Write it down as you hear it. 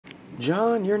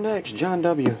John, you're next. John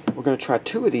W. We're going to try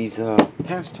two of these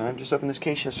Pastime. Just opened this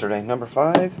case yesterday. Number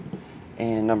 5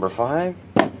 and number 5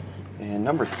 and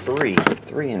number 3.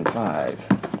 3 and 5.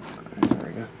 There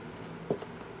we go.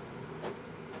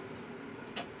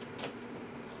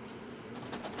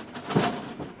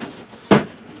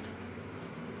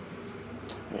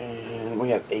 And we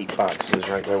have 8 boxes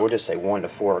right there. We'll just say 1 to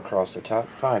 4 across the top,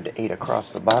 5 to 8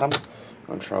 across the bottom. I'm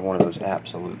going to try one of those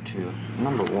Absolute 2.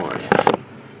 Number 1.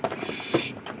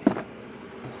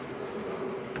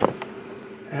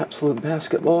 Absolute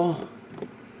Basketball.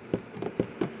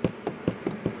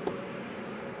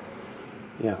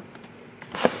 Yeah.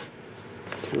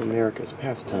 To America's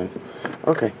Pastime.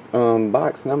 Okay.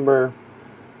 Box number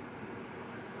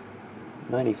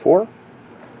 94.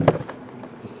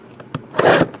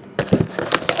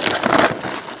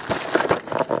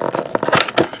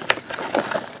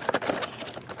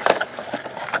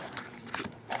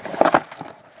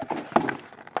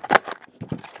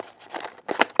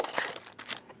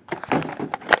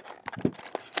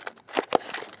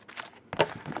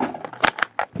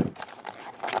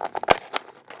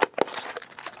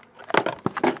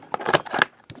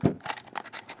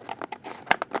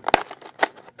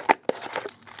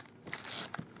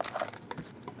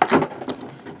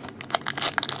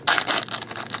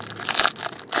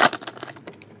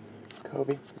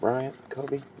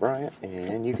 Kobe Bryant,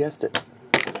 and you guessed it,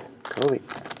 Kobe.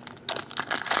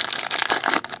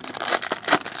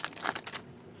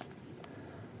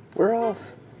 We're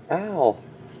off. Al.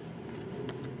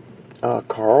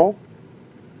 Carl.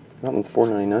 That one's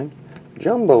 $4.99.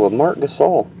 Jumbo of Marc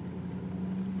Gasol.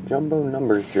 Jumbo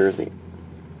numbers jersey.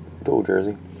 Dual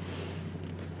jersey.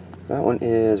 That one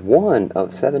is 1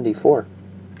 of 74.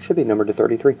 Should be numbered to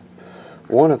 33.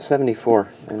 1 of 74.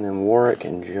 And then Warwick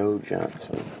and Joe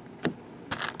Johnson.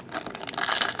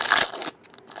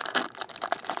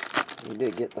 You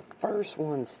did get the first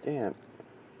one stamped.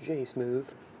 J Smooth.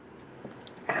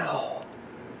 Ow.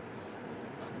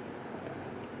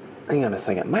 Hang on a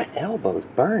second. My elbow's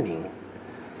burning.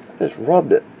 I just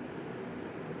rubbed it.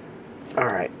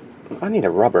 Alright. I need a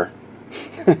rubber.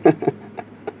 I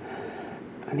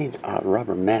need a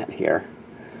rubber mat here.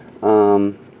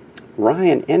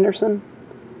 Ryan Anderson.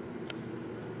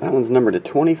 That one's numbered to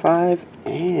 25.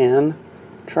 And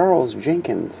Charles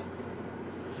Jenkins.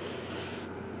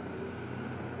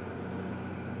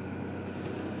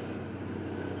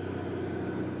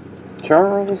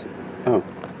 Charles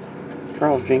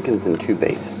Jenkins in 2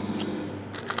 base.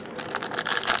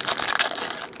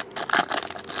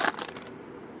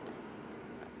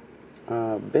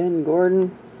 Ben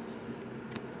Gordon,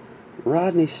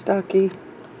 Rodney Stuckey,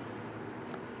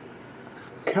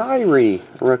 Kyrie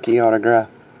rookie autograph.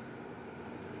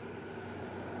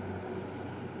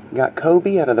 Got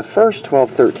Kobe out of the first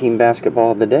 12-13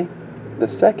 basketball of the day. The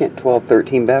second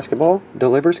 12-13 basketball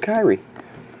delivers Kyrie.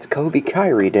 It's Kobe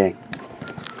Kyrie day.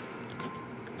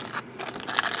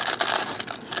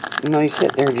 Nice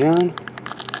hit there, John.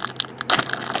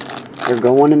 They're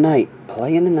going tonight.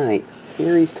 Playing tonight.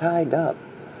 Series tied up.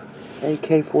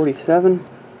 AK-47,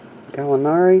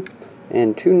 Gallinari,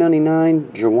 and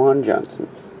 $2.99, Jawan Johnson.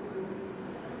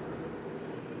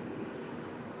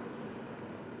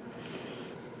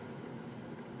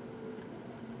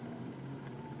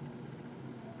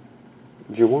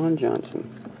 Jawan Johnson.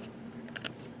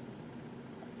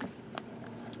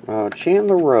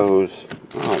 Chandler Rose.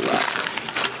 Alright.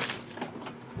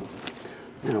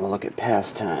 Now we'll look at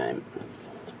Pastime.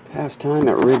 Pastime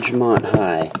at Ridgemont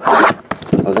High.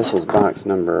 Oh, this was box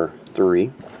number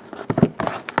 3.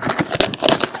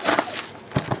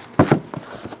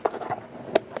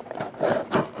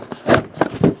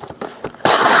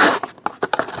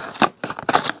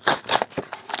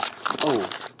 Oh,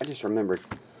 I just remembered.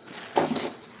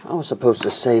 I was supposed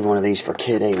to save one of these for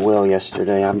Kid A. Will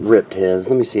yesterday. I ripped his.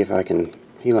 Let me see if I can.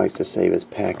 He likes to save his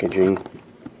packaging.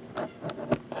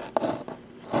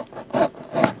 I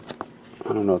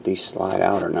don't know if these slide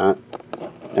out or not.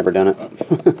 Never done it.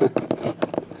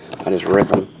 I just rip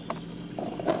them.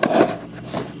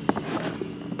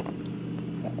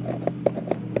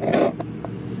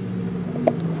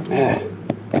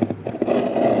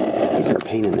 These are a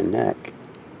pain in the neck.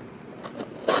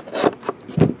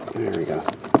 There we go.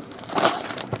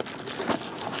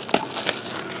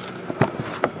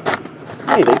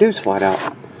 Hey, they do slide out.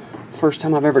 First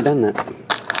time I've ever done that.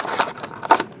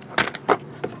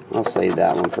 I'll save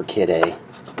that one for Kid A.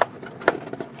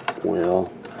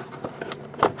 Will.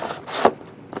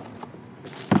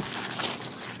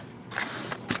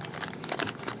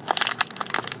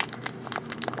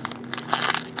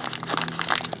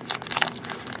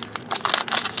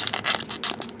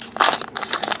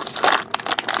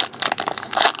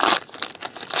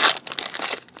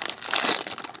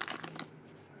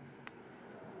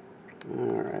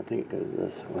 think it goes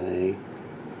this way.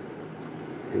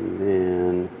 And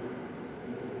then,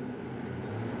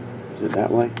 is it that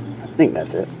way? I think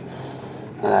that's it.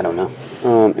 I don't know.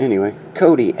 Anyway,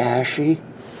 Cody ashy.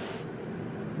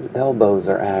 His elbows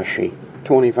are ashy.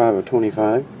 25 of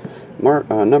 25.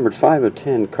 Numbered 5 of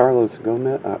 10. Carlos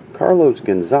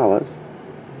Gonzalez.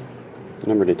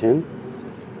 Number to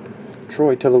 10.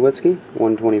 Troy Tulowitzki.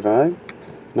 125.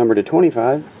 Number to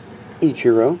 25.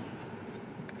 Ichiro.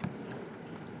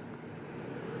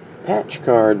 Patch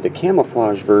card, the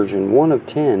camouflage version, 1 of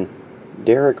 10.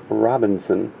 Derek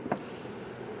Robinson.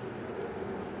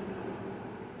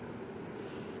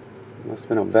 Must have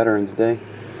been on Veterans Day.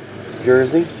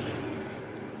 Jersey.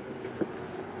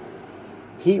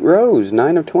 Heat Rose,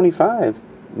 9 of 25.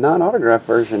 Non-autograph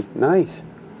version. Nice.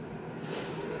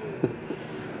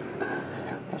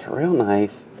 That's real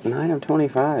nice. 9 of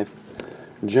 25.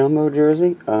 Jumbo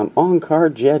jersey. On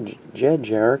card, Jed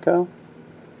Jericho.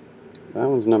 That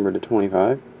one's numbered to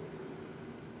 25.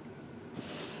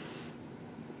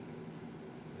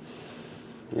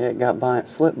 Yeah, it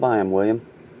slipped by him, William.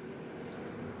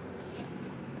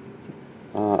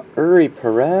 Uri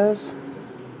Perez.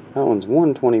 That one's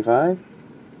 125.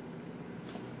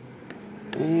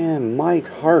 And Mike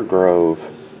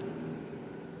Hargrove.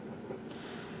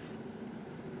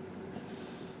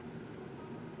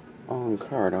 On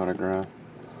card autograph.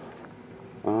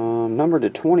 Number to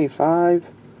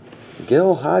 25.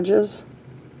 Gil Hodges.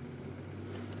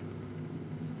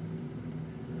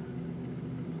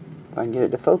 If I can get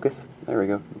it to focus. There we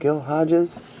go. Gil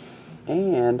Hodges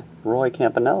and Roy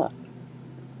Campanella.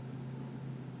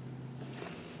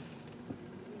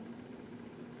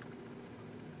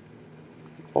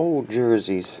 Old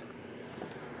jerseys.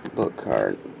 Book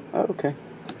card. Okay.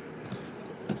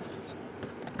 Put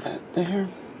that there.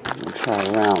 We'll try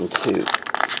round 2.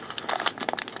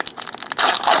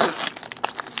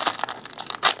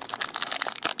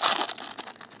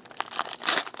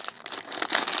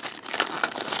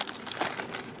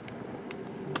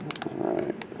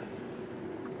 Alright.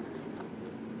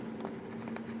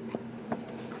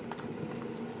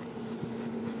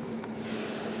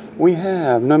 We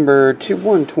have number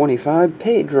 125,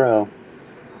 Pedro.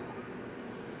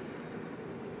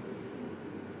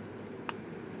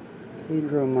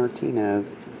 Pedro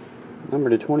Martinez. Number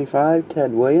to 25,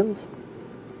 Ted Williams.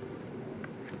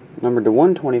 Number to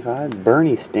 125,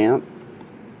 Bernie Stamp.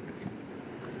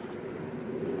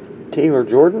 Taylor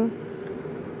Jordan.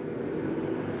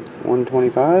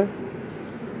 125.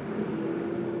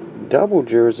 Double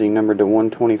jersey, number to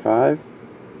 125,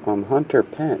 Hunter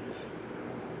Pence.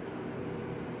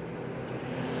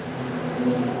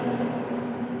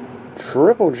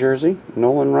 Triple jersey,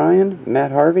 Nolan Ryan,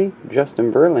 Matt Harvey,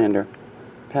 Justin Verlander.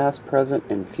 Past, present,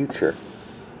 and future.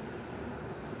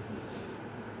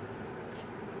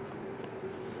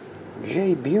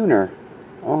 Jay Buhner.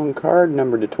 On card,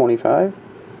 number to 25.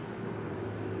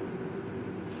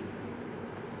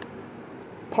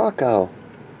 Paco.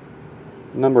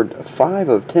 Numbered 5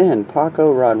 of 10,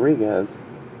 Paco Rodriguez.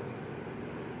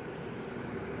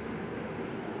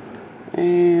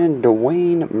 And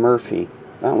Dwayne Murphy.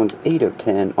 That one's 8 of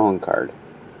 10 on card.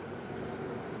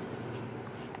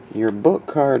 Your book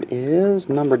card is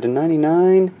numbered to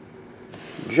 99.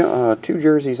 2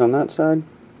 jerseys on that side.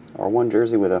 Or 1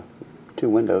 jersey with 2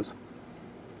 windows.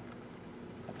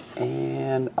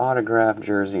 And autographed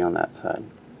jersey on that side.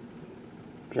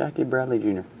 Jackie Bradley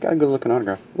Jr. Got a good looking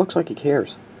autograph. Looks like he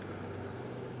cares.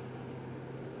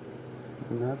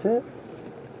 And that's it.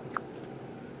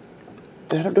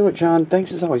 That'll do it, John.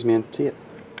 Thanks as always, man. See ya.